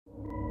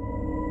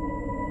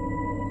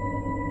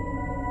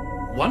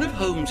One of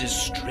Holmes's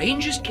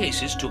strangest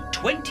cases took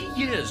 20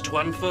 years to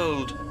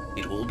unfold.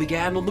 It all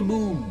began on the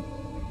moon.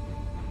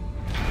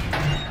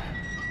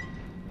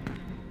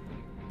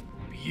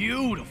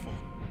 Beautiful.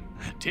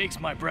 Takes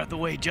my breath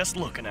away just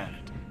looking at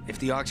it. If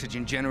the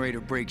oxygen generator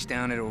breaks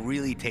down, it'll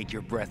really take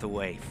your breath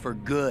away, for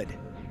good.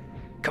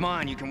 Come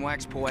on, you can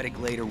wax poetic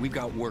later. We've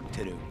got work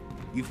to do.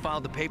 You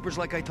filed the papers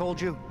like I told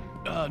you?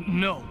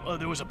 No.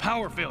 There was a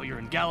power failure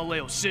in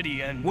Galileo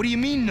City and... What do you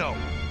mean, no?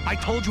 I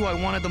told you I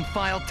wanted them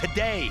filed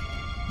today.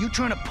 You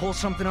trying to pull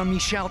something on me,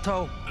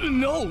 Shalto?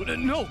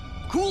 No.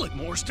 Cool it,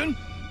 Morstan.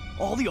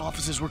 All the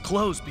offices were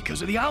closed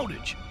because of the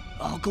outage.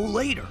 I'll go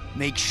later.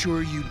 Make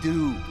sure you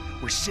do.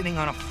 We're sitting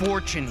on a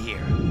fortune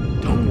here.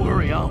 Don't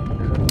worry, I'll...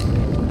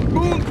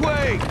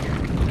 Moonquake!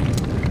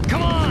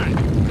 Come on!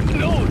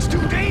 No, it's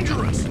too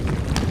dangerous!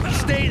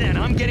 Stay then,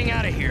 I'm getting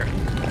out of here.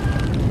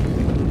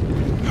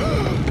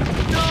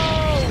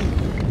 No!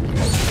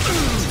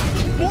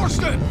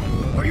 Morstan!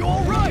 Are you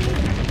all right?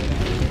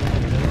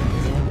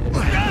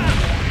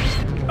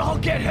 I'll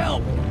get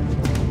help!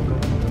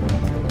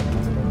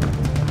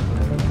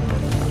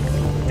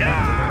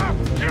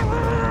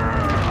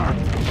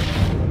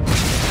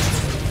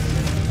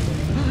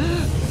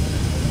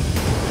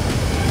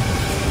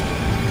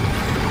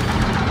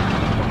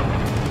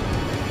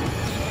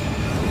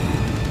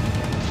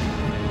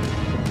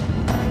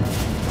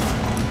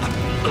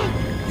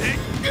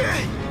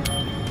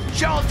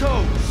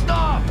 Shalto,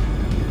 stop!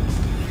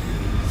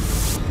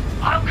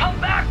 I'll come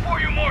back for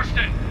you,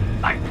 Morstan!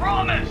 I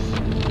promise!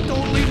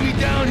 Don't leave me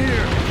down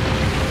here!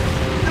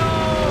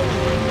 No!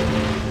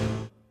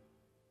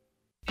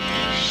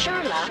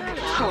 Sherlock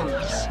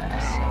Holmes.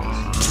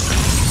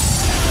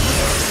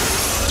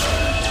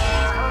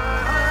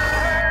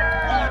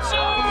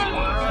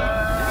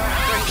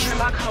 Bring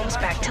Sherlock Holmes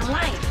back to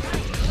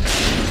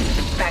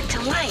life. Back to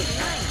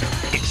life.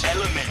 It's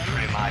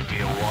elementary, my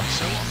dear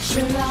Watson.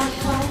 Sherlock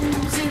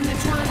Holmes in the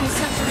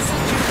 22nd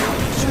century.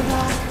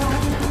 Sherlock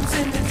Holmes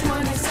in the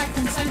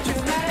 22nd century.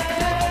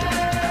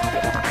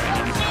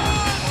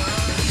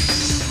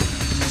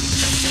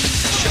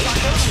 Sherlock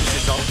Holmes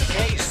is on the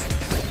case.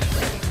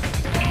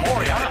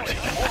 Moriarty.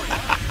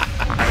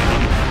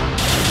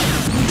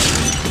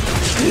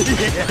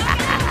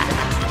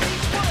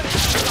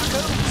 Sherlock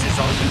Holmes is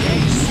on the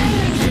case.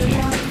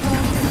 Sherlock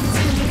Holmes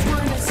in the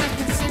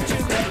 22nd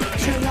century.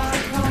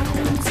 Sherlock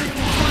Holmes in the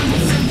 22nd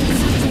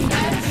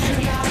century.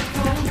 Sherlock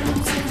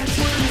Holmes in the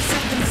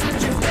 22nd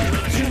century.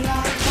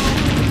 Sherlock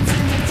Holmes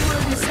in the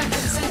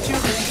 22nd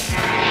century.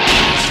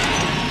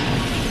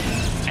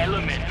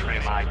 Elementary,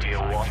 my dear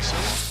Watson.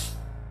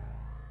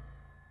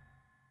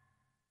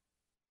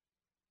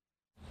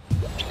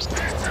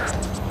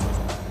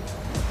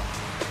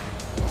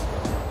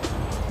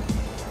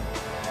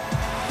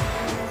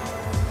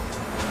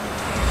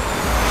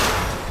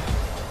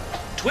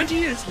 20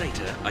 years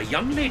later, a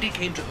young lady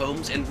came to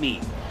Holmes and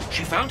me.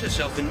 She found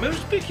herself in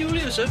most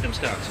peculiar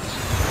circumstances.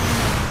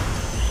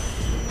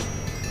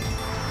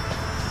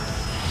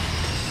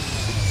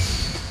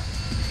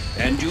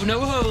 And you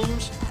know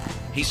Holmes.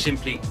 He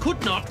simply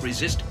could not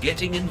resist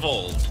getting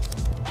involved.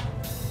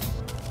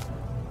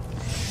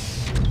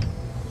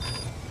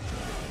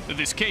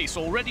 This case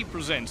already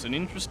presents an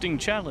interesting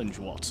challenge,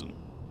 Watson.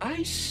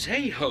 I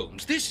say,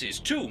 Holmes, this is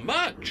too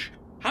much.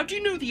 How do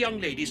you know the young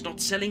lady's not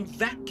selling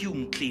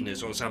vacuum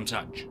cleaners or some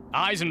such?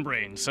 Eyes and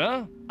brains,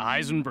 sir.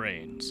 Eyes and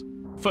brains.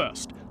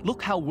 First,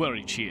 look how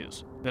worried she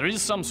is. There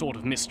is some sort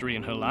of mystery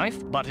in her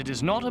life, but it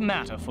is not a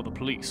matter for the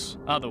police.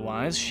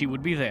 Otherwise, she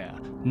would be there,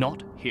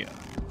 not here.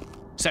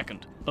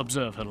 Second,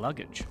 observe her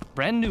luggage.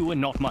 Brand new and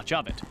not much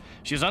of it.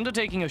 She is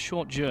undertaking a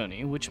short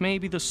journey, which may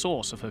be the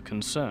source of her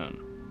concern.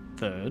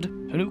 Third,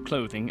 her new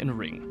clothing and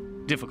ring.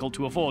 Difficult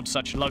to afford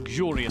such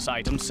luxurious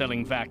items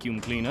selling vacuum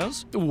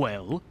cleaners.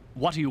 Well,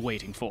 what are you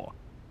waiting for?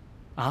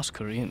 Ask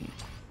her in.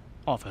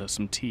 Offer her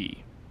some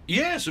tea.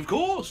 Yes, of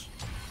course.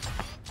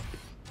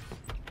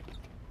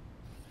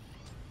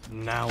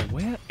 Now,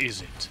 where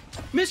is it?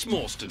 Miss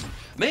Morstan,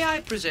 may I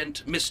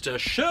present Mr.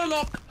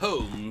 Sherlock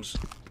Holmes?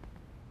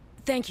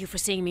 Thank you for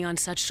seeing me on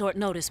such short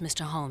notice,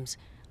 Mr. Holmes.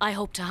 I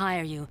hope to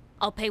hire you.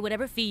 I'll pay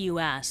whatever fee you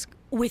ask.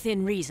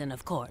 Within reason,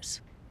 of course.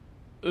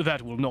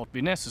 That will not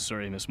be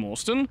necessary, Miss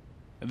Morstan.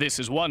 This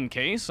is one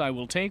case I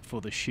will take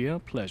for the sheer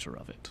pleasure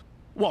of it.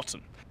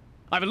 Watson,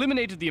 I've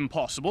eliminated the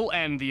impossible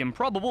and the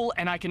improbable,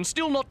 and I can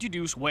still not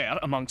deduce where,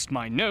 amongst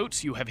my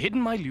notes, you have hidden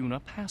my lunar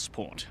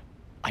passport.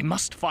 I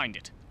must find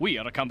it. We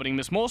are accompanying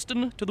Miss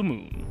Morstan to the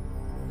moon.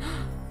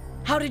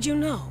 How did you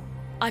know?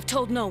 I've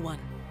told no one.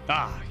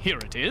 Ah, here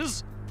it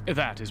is.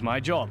 That is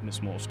my job, Miss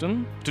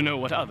Morstan, to know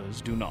what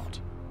others do not.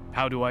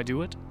 How do I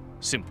do it?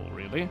 Simple,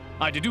 really.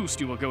 I deduced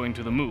you were going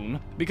to the moon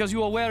because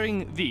you are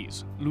wearing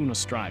these lunar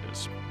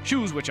striders.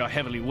 Shoes which are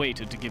heavily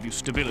weighted to give you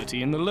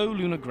stability in the low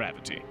lunar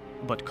gravity,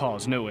 but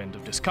cause no end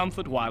of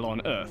discomfort while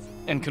on Earth,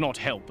 and cannot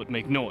help but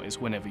make noise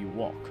whenever you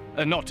walk.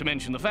 Not to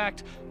mention the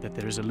fact that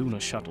there is a lunar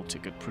shuttle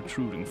ticket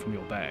protruding from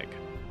your bag.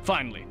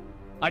 Finally,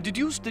 I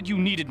deduced that you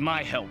needed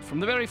my help from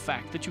the very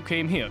fact that you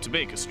came here to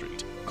Baker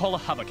Street. Call a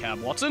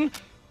hovercab, Watson.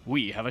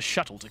 We have a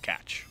shuttle to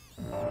catch.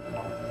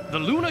 The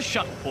lunar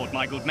shuttleport,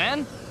 my good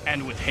man,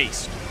 and with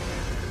haste.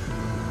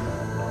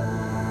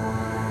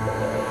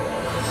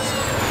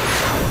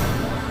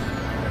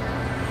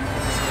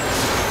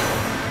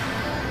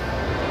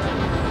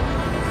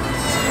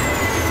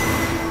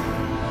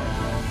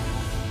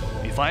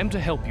 If I am to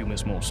help you,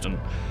 Miss Morstan,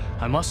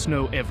 I must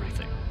know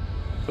everything.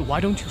 Why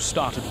don't you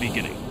start at the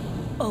beginning?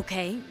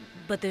 Okay,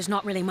 but there's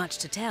not really much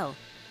to tell.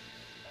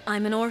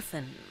 I'm an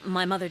orphan.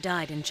 My mother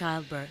died in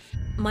childbirth.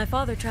 My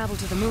father traveled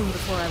to the moon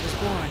before I was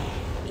born.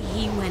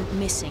 He went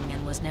missing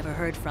and was never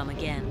heard from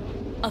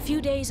again. A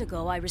few days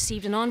ago, I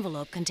received an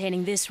envelope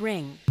containing this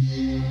ring.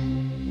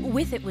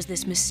 With it was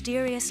this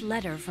mysterious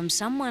letter from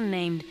someone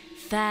named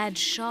Thad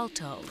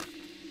Sholto.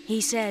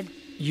 He said,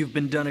 "You've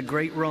been done a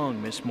great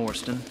wrong, Miss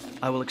Morstan.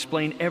 I will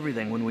explain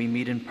everything when we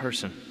meet in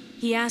person."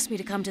 he asked me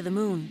to come to the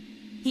moon.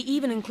 He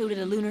even included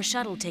a lunar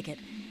shuttle ticket,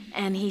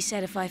 and he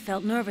said if I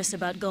felt nervous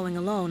about going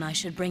alone, I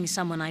should bring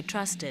someone I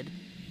trusted.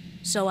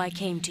 So I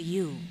came to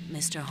you,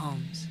 Mr.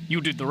 Holmes.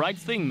 You did the right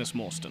thing, Miss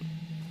Morstan.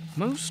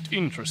 Most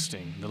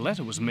interesting. The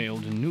letter was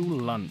mailed in New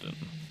London.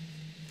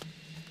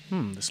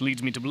 This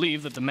leads me to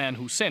believe that the man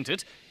who sent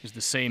it is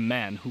the same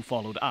man who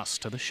followed us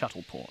to the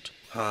shuttle port.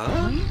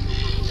 Huh?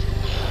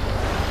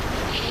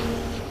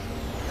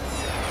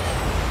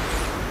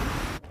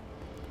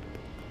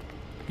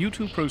 You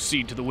two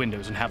proceed to the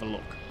windows and have a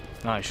look.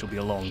 I shall be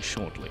along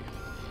shortly.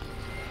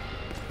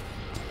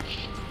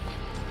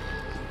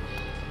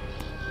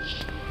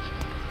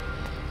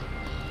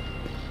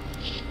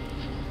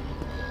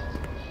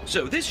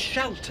 So this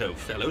Sholto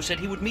fellow said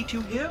he would meet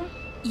you here?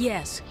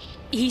 Yes,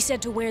 he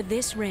said to wear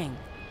this ring.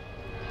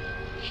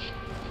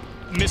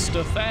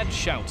 Mr. Thad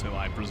Sholto,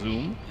 I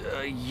presume?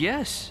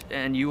 Yes,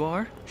 and you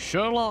are?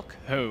 Sherlock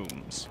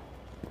Holmes.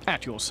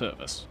 At your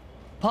service.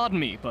 Pardon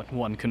me, but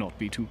one cannot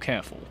be too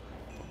careful.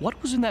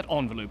 What was in that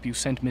envelope you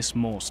sent Miss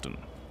Morstan?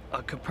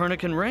 A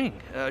Copernican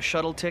ring, a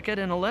shuttle ticket,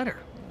 and a letter.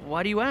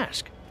 Why do you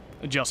ask?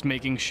 Just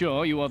making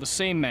sure you are the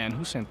same man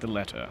who sent the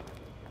letter.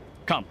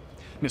 Come,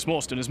 Miss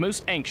Morstan is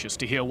most anxious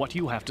to hear what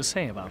you have to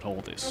say about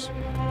all this.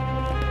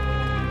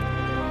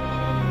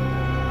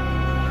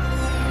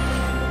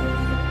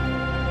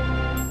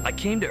 I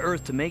came to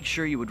Earth to make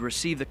sure you would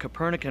receive the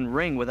Copernican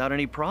ring without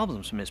any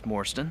problems, Miss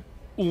Morstan.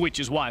 Which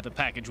is why the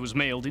package was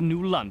mailed in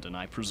New London,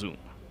 I presume.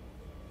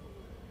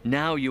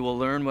 Now you will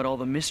learn what all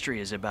the mystery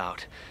is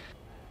about.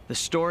 The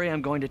story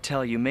I'm going to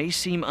tell you may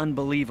seem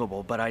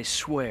unbelievable, but I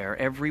swear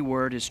every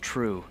word is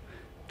true.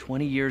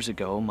 20 years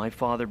ago, my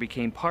father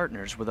became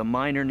partners with a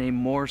miner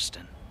named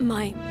Morstan.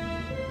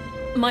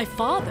 My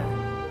father?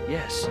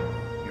 Yes,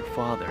 your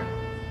father.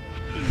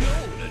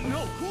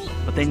 No.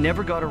 But they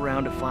never got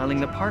around to filing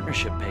the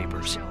partnership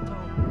papers.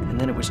 And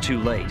then it was too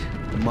late.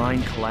 The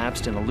mine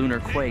collapsed in a lunar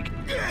quake.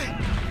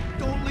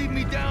 Don't leave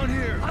me down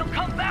here! I'll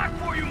come back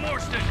for you,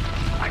 Morstan!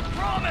 I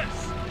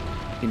promise!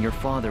 And your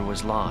father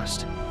was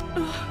lost.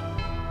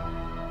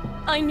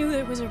 I knew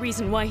there was a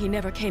reason why he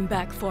never came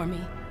back for me.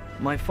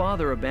 My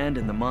father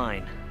abandoned the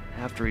mine.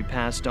 After he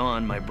passed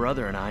on, my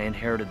brother and I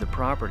inherited the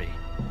property.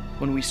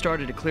 When we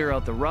started to clear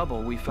out the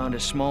rubble, we found a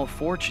small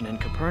fortune in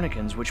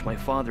Copernicans which my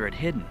father had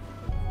hidden.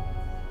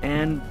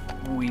 And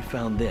we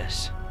found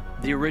this,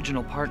 the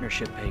original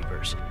partnership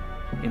papers,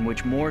 in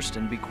which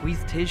Morstan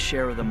bequeathed his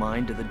share of the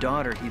mine to the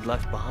daughter he'd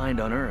left behind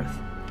on Earth.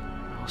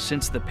 Well,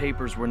 since the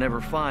papers were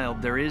never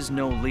filed, there is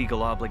no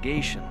legal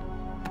obligation.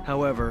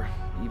 However,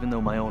 even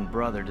though my own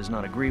brother does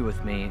not agree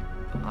with me,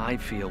 I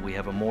feel we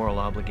have a moral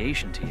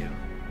obligation to you.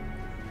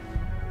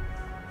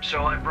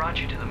 So I brought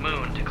you to the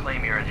moon to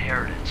claim your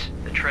inheritance.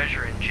 The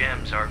treasure and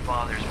gems our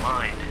father's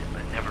mined,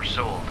 but never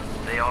sold.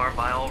 They are,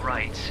 by all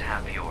rights,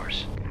 half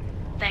yours.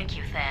 Thank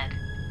you, Thad.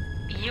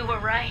 You were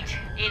right.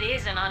 It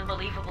is an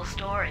unbelievable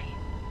story.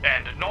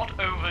 And not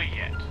over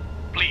yet.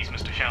 Please,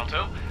 Mr.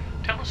 Sholto,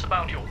 tell us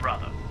about your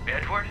brother.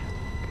 Edward?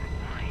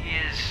 He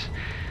is,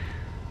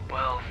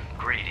 well,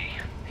 greedy.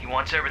 He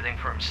wants everything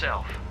for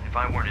himself. If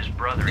I weren't his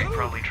brother, he'd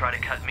probably try to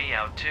cut me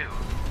out, too.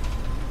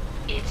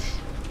 It's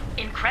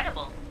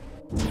incredible.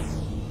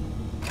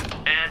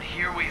 And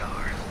here we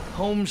are.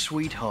 Home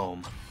sweet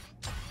home.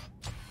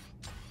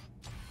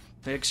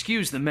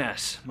 Excuse the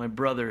mess. My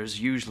brother is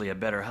usually a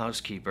better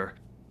housekeeper.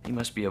 He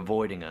must be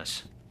avoiding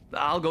us.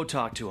 I'll go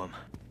talk to him.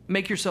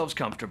 Make yourselves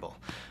comfortable.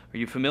 Are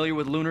you familiar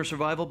with lunar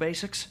survival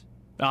basics?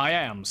 I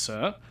am,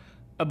 sir.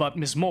 But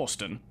Miss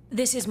Morstan...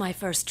 This is my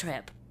first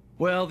trip.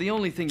 Well, the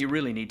only thing you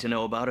really need to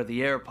know about are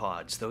the air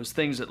pods, those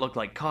things that look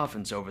like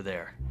coffins over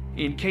there.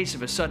 In case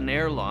of a sudden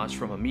air loss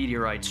from a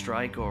meteorite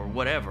strike or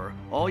whatever,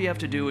 all you have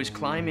to do is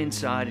climb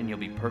inside and you'll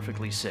be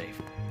perfectly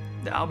safe.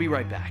 I'll be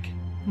right back.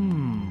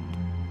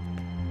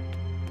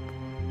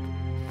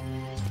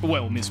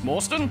 Well, Miss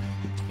Morstan,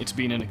 it's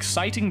been an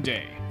exciting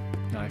day.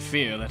 I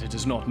fear that it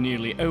is not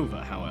nearly over,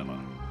 however.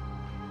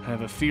 I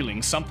have a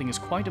feeling something is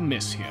quite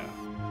amiss here.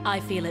 I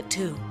feel it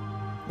too.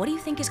 What do you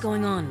think is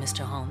going on, Mr.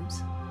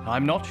 Holmes?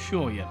 I'm not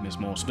sure yet, Miss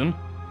Morstan.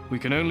 We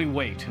can only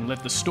wait and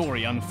let the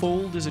story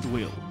unfold as it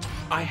will.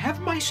 I have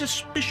my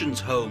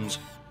suspicions, Holmes.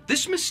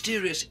 This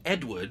mysterious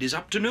Edward is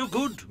up to no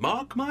good,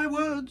 mark my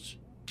words.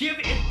 Give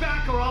it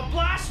back or I'll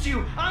blast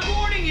you! I'm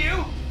warning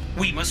you!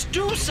 We must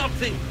do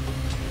something!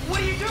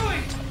 What are you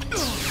doing?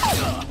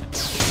 Oh,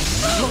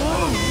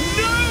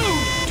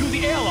 no! To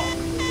the airlock!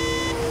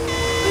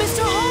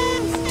 Mr.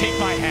 Holmes! Take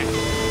my hand.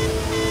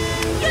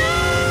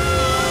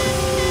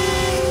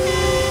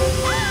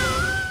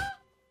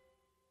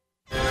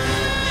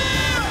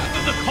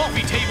 The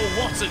coffee table,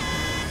 Watson!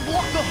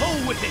 Block the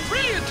hole with it!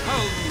 Brilliant,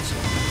 Holmes!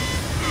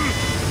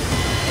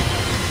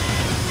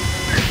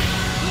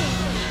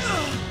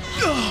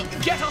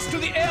 Get us to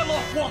the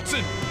airlock,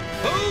 Watson!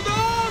 Hold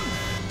on!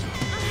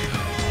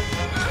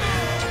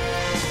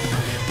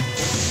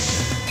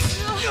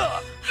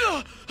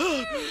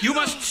 You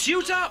must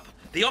suit up!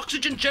 The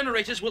oxygen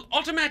generators will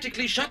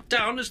automatically shut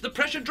down as the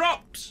pressure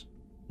drops.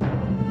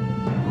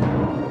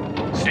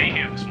 Stay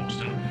here, Miss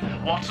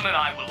Morstan. Watson and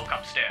I will look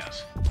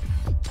upstairs.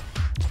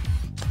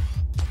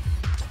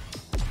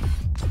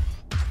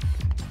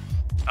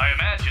 I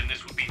imagine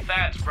this would be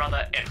Thad's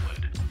brother,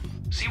 Edward.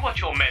 See what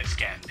your med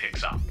scan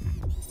picks up.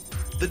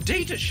 The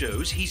data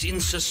shows he's in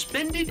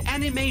suspended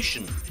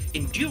animation,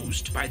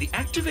 induced by the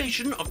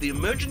activation of the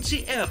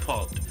emergency air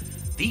pod.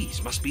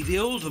 These must be the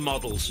older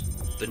models.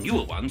 The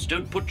newer ones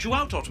don't put you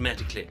out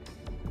automatically.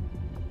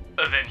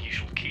 Then he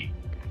shall keep.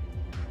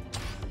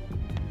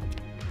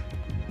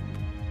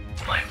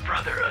 My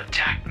brother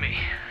attacked me.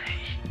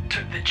 He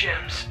took the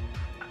gems.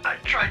 I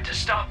tried to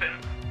stop him.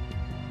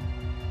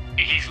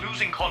 He's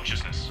losing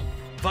consciousness.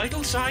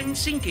 Vital signs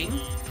sinking.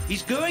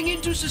 He's going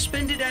into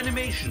suspended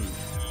animation,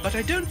 but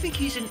I don't think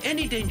he's in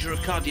any danger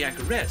of cardiac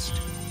arrest.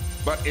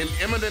 But in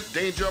imminent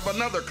danger of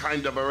another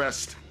kind of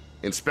arrest.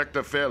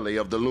 Inspector Fairley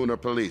of the Lunar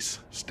Police.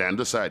 Stand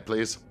aside,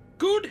 please.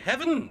 Good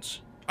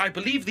heavens! I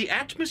believe the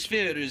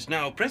atmosphere is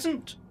now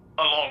present.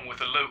 Along with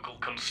the local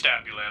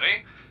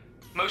constabulary.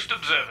 Most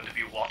observant of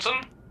you, Watson.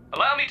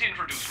 Allow me to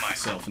introduce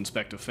myself,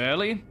 Inspector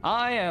Fairley.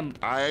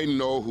 I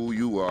know who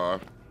you are,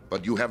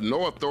 but you have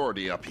no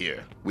authority up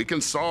here. We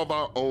can solve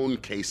our own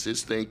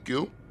cases, thank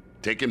you.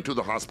 Take him to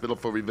the hospital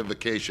for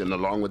revivification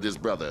along with his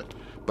brother,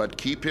 but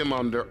keep him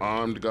under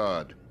armed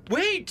guard.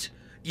 Wait!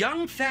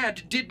 Young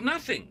Thad did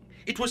nothing.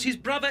 It was his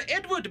brother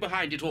Edward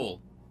behind it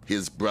all.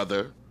 His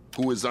brother,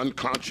 who is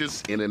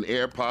unconscious in an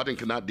air pod and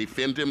cannot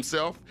defend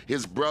himself?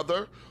 His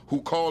brother,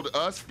 who called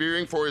us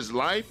fearing for his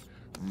life?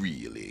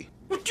 Really?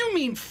 What do you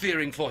mean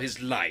fearing for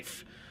his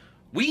life?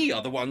 We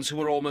are the ones who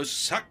were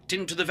almost sucked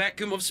into the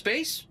vacuum of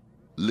space.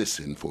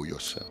 Listen for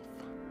yourself.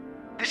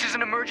 This is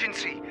an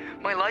emergency.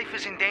 My life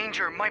is in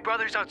danger. My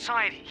brother's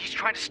outside. He's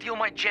trying to steal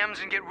my gems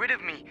and get rid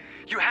of me.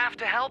 You have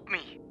to help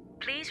me.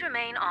 Please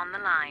remain on the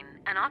line.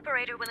 An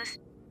operator will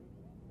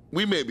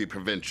We may be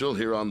provincial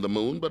here on the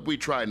moon, but we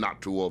try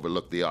not to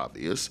overlook the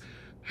obvious.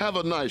 Have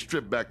a nice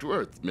trip back to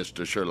Earth,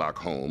 Mr. Sherlock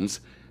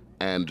Holmes,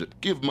 and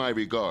give my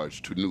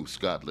regards to New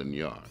Scotland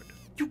Yard.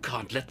 You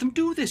can't let them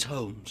do this,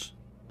 Holmes.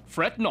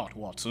 Fret not,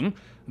 Watson.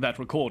 That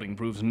recording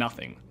proves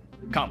nothing.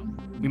 Come,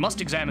 we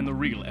must examine the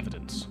real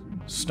evidence.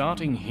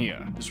 Starting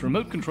here, this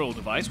remote control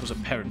device was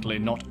apparently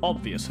not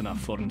obvious enough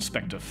for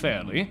Inspector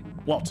Fairley.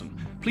 Watson,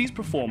 please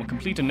perform a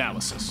complete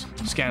analysis.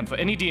 Scan for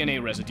any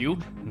DNA residue,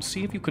 and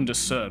see if you can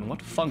discern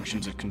what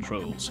functions it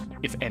controls,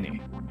 if any.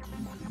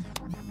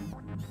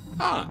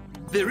 Ah,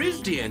 there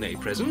is DNA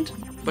present,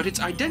 but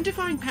its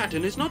identifying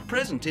pattern is not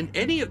present in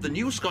any of the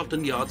New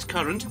Scotland Yard's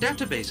current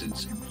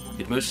databases.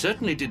 It most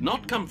certainly did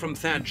not come from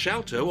Thad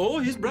Shalto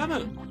or his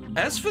brother.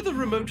 As for the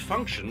remote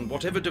function,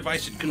 whatever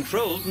device it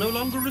controls no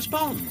longer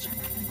responds.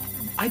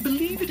 I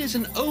believe it is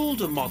an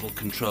older model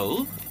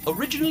control,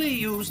 originally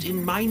used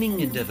in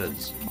mining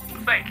endeavors.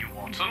 Thank you,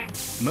 Watson.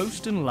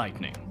 Most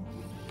enlightening.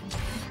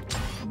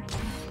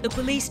 The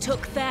police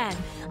took Thad.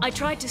 I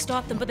tried to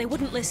stop them, but they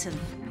wouldn't listen.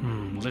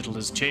 Little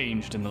has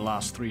changed in the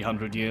last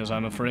 300 years,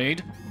 I'm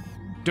afraid.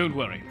 Don't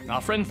worry,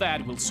 our friend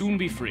Thad will soon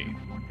be free.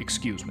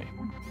 Excuse me.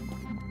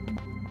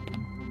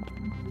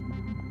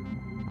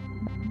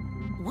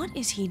 What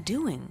is he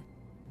doing?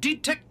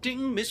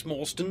 Detecting, Miss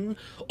Morstan,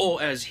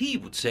 or as he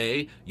would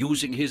say,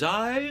 using his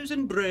eyes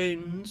and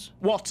brains.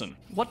 Watson,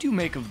 what do you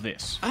make of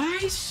this? I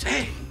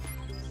say,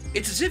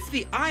 it's as if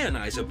the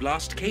ionizer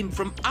blast came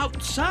from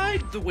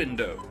outside the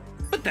window.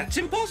 But that's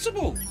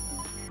impossible.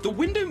 The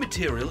window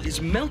material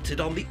is melted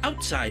on the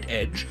outside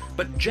edge,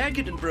 but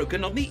jagged and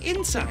broken on the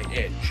inside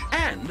edge.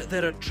 And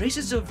there are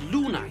traces of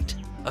lunite,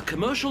 a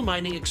commercial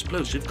mining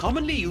explosive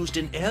commonly used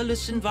in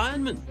airless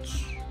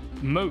environments.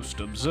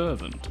 Most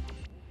observant.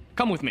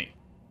 Come with me.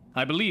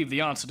 I believe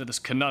the answer to this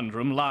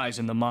conundrum lies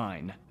in the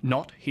mine,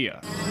 not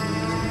here.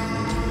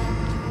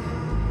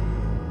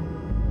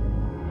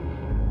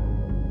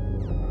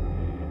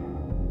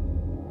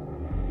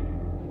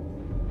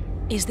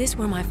 Is this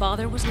where my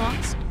father was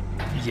lost?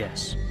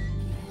 Yes.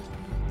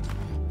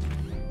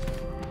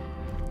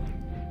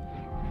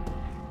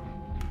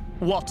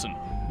 Watson,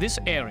 this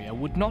area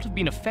would not have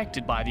been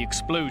affected by the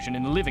explosion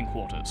in the living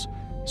quarters.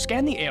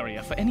 Scan the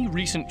area for any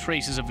recent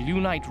traces of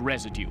lunite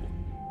residue.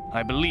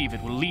 I believe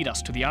it will lead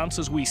us to the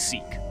answers we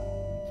seek.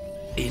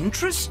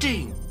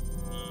 Interesting.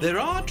 There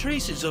are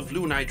traces of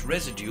lunite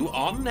residue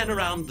on and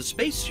around the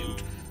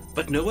spacesuit,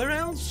 but nowhere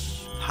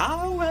else.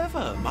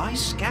 However, my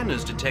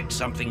scanners detect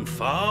something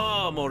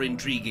far more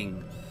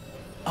intriguing.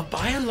 A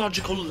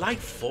biological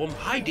life form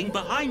hiding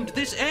behind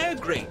this air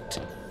grate.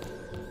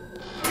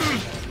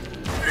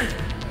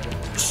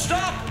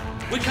 Stop!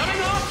 We're coming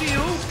after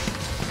you!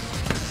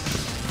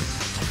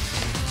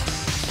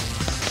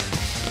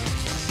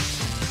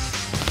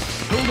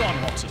 Hold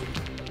on, Watson.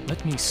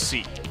 Let me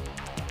see.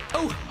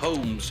 Oh,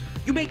 Holmes,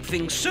 you make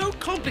things so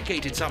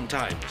complicated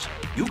sometimes.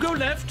 You go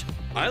left,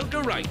 I'll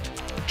go right.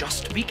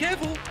 Just be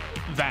careful.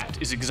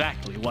 That is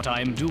exactly what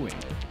I am doing.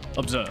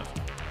 Observe.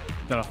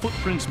 There are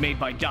footprints made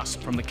by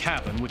dust from the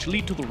cavern which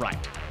lead to the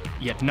right,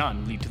 yet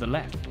none lead to the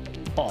left.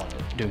 Odd,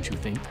 don't you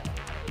think?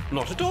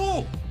 Not at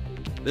all.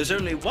 There's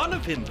only one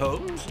of him,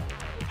 Holmes.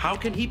 How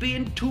can he be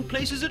in two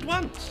places at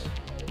once?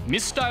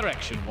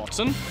 Misdirection,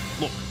 Watson.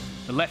 Look,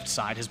 the left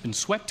side has been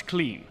swept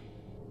clean.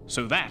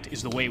 So that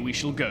is the way we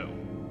shall go.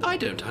 I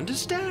don't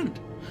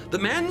understand. The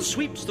man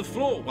sweeps the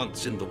floor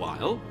once in the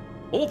while.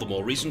 All the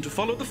more reason to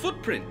follow the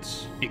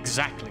footprints.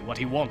 Exactly what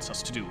he wants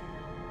us to do.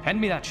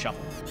 Hand me that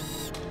shovel.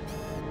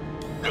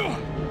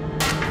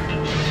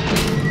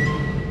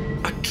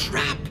 A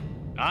trap!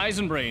 Eyes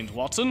and brains,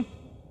 Watson.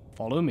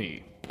 Follow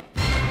me.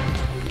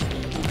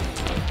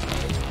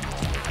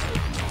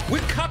 We're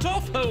cut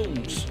off,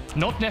 Holmes!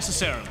 Not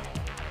necessarily.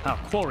 Our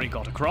quarry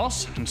got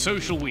across, and so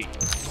shall we.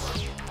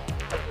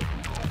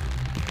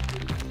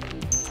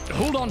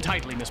 Hold on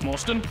tightly, Miss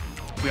Morstan.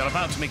 We are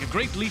about to make a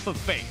great leap of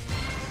faith.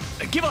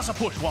 Give us a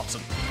push,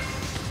 Watson.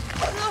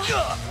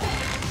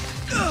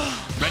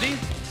 Ready?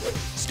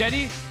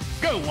 Steady?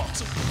 Go,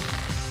 Watson.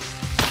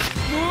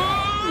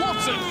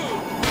 Watson!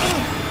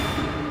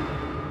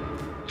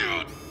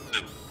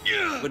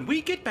 When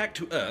we get back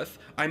to Earth,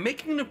 I'm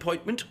making an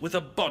appointment with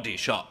a body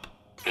shop.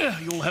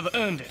 You'll have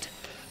earned it,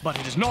 but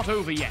it is not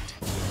over yet.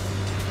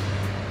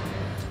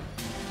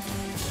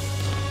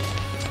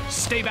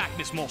 Stay back,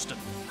 Miss Morstan.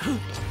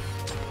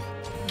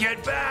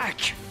 Get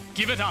back!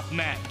 Give it up,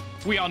 man.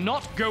 We are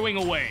not going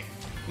away.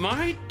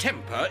 My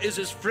temper is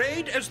as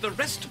frayed as the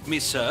rest of me,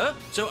 sir,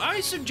 so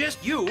I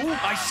suggest you...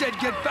 I said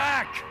get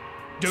back!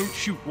 Don't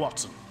shoot,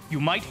 Watson.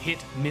 You might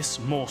hit Miss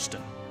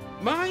Morstan.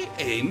 My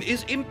aim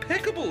is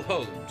impeccable,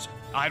 Holmes.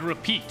 I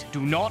repeat,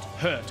 do not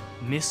hurt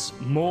Miss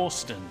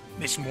Morstan.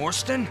 Miss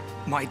Morstan?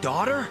 My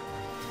daughter?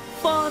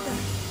 Father,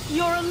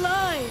 you're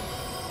alive!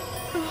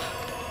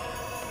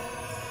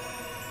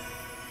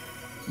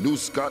 New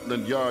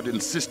Scotland Yard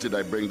insisted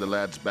I bring the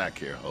lads back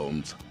here,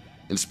 Holmes.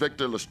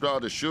 Inspector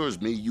Lestrade assures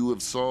me you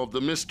have solved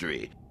the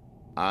mystery.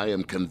 I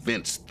am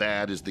convinced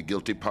Thad is the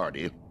guilty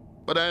party,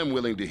 but I am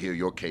willing to hear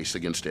your case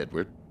against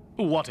Edward.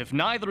 What if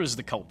neither is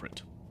the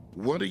culprit?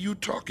 What are you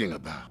talking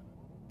about?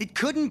 It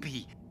couldn't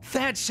be.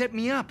 Thad set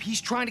me up. He's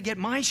trying to get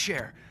my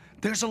share.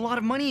 There's a lot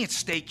of money at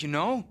stake, you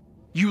know?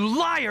 You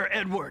liar,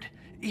 Edward!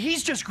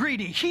 He's just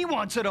greedy. He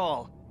wants it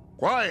all.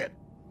 Quiet!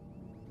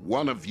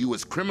 One of you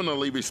is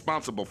criminally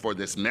responsible for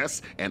this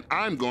mess, and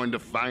I'm going to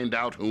find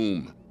out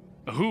whom.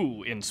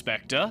 Who,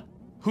 Inspector?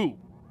 Who?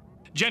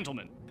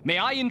 Gentlemen, may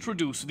I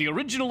introduce the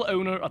original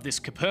owner of this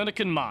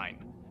Copernican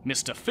mine,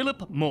 Mr. Philip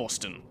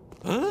Morstan.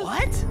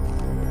 What?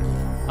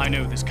 I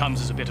know this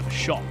comes as a bit of a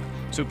shock,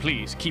 so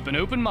please keep an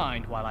open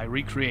mind while I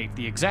recreate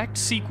the exact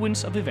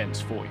sequence of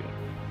events for you.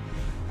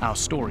 Our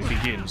story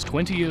begins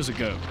 20 years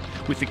ago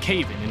with the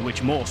cave-in in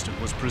which Morstan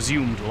was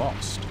presumed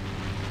lost.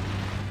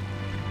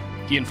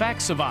 He in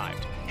fact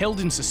survived,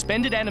 held in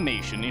suspended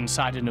animation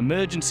inside an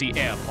emergency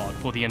air pod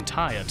for the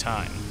entire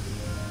time.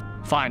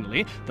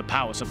 Finally, the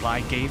power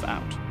supply gave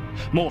out.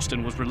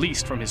 Morstan was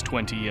released from his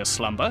 20-year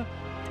slumber,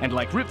 and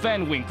like Rip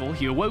Van Winkle,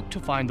 he awoke to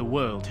find the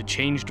world had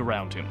changed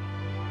around him.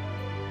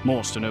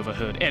 Morstan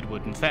overheard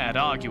Edward and Thad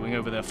arguing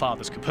over their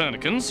father's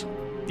Copernicans.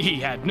 He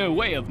had no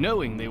way of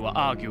knowing they were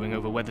arguing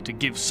over whether to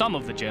give some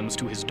of the gems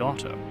to his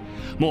daughter.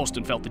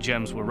 Morstan felt the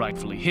gems were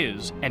rightfully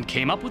his, and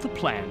came up with a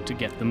plan to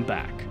get them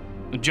back.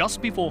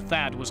 Just before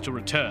Thad was to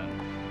return,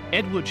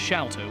 Edward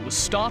Shalto was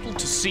startled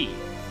to see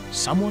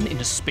someone in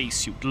a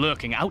spacesuit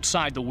lurking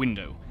outside the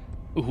window.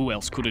 Who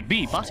else could it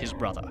be but his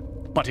brother?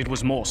 But it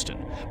was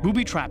Morstan,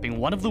 booby-trapping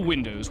one of the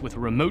windows with a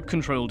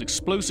remote-controlled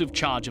explosive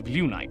charge of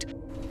lunite.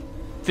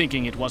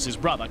 Thinking it was his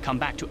brother come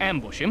back to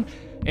ambush him,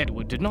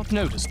 Edward did not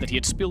notice that he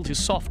had spilled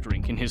his soft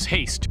drink in his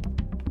haste.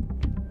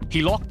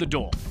 He locked the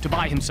door to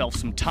buy himself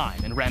some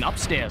time and ran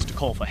upstairs to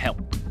call for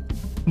help.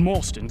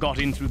 Morstan got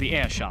in through the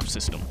air shaft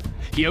system.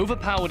 He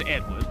overpowered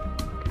Edward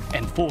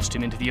and forced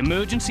him into the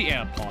emergency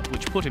air pod,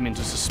 which put him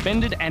into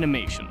suspended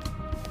animation.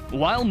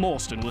 While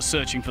Morstan was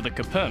searching for the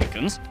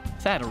Copernicans,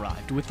 Thad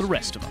arrived with the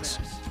rest of us.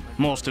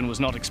 Morstan was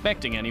not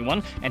expecting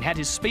anyone and had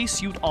his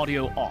spacesuit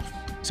audio off,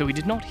 so he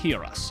did not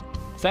hear us.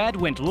 Thad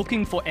went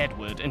looking for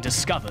Edward and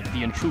discovered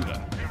the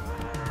intruder.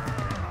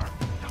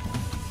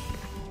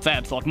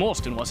 Thad thought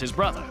Morstan was his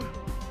brother.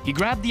 He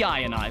grabbed the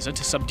ionizer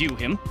to subdue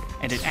him,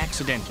 and it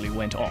accidentally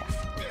went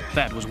off.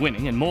 Thad was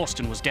winning, and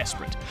Morstan was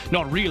desperate,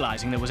 not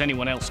realizing there was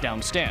anyone else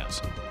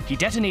downstairs. He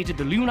detonated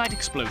the lunite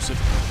explosive,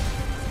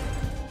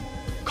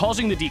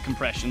 causing the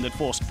decompression that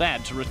forced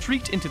Thad to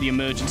retreat into the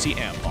emergency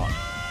air pod.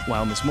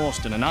 While Miss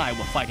Morstan and I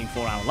were fighting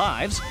for our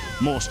lives,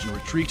 Morstan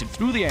retreated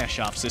through the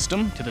airshaft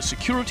system to the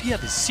security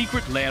of his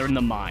secret lair in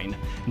the mine,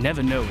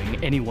 never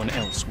knowing anyone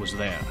else was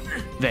there.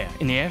 There,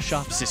 in the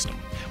airshaft system,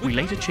 we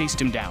later chased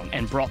him down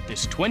and brought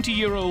this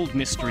 20-year-old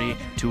mystery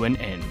to an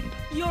end.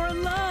 You're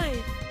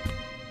alive!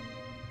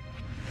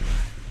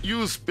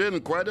 You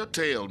spin quite a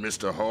tale,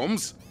 Mr.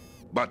 Holmes.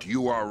 But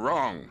you are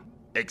wrong.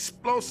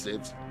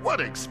 Explosives? What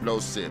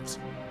explosives?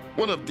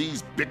 One of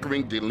these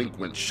bickering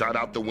delinquents shot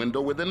out the window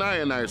with an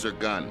ionizer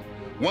gun.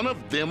 One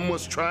of them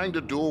was trying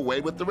to do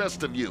away with the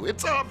rest of you.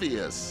 It's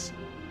obvious.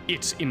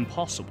 It's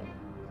impossible.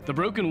 The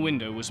broken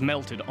window was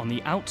melted on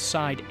the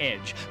outside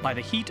edge by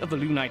the heat of the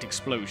Lunite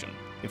explosion.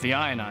 If the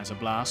ionizer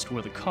blast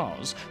were the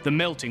cause, the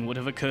melting would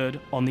have occurred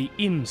on the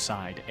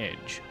inside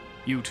edge.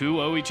 You two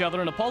owe each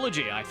other an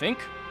apology, I think.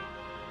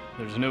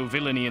 There's no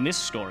villainy in this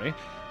story,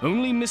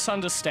 only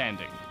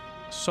misunderstanding.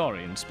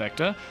 Sorry,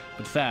 Inspector,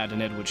 but Thad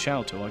and Edward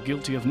Shalto are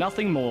guilty of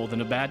nothing more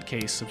than a bad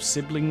case of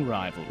sibling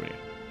rivalry.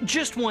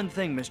 Just one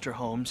thing, Mr.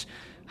 Holmes.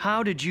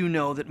 How did you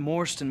know that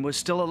Morstan was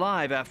still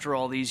alive after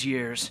all these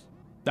years?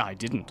 I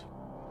didn't.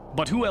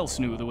 But who else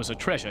knew there was a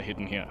treasure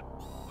hidden here?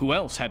 Who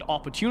else had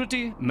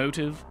opportunity,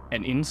 motive,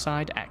 and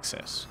inside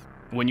access?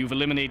 When you've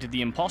eliminated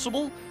the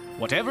impossible,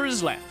 whatever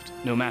is left,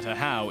 no matter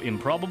how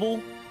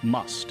improbable,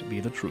 must be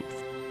the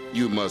truth.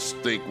 You must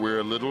think we're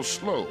a little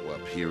slow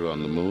up here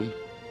on the moon.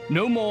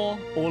 No more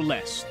or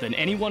less than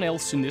anyone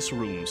else in this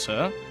room,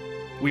 sir.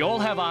 We all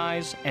have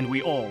eyes and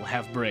we all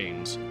have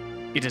brains.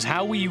 It is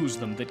how we use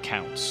them that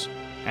counts,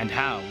 and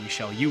how we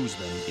shall use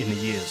them in the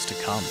years to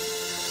come.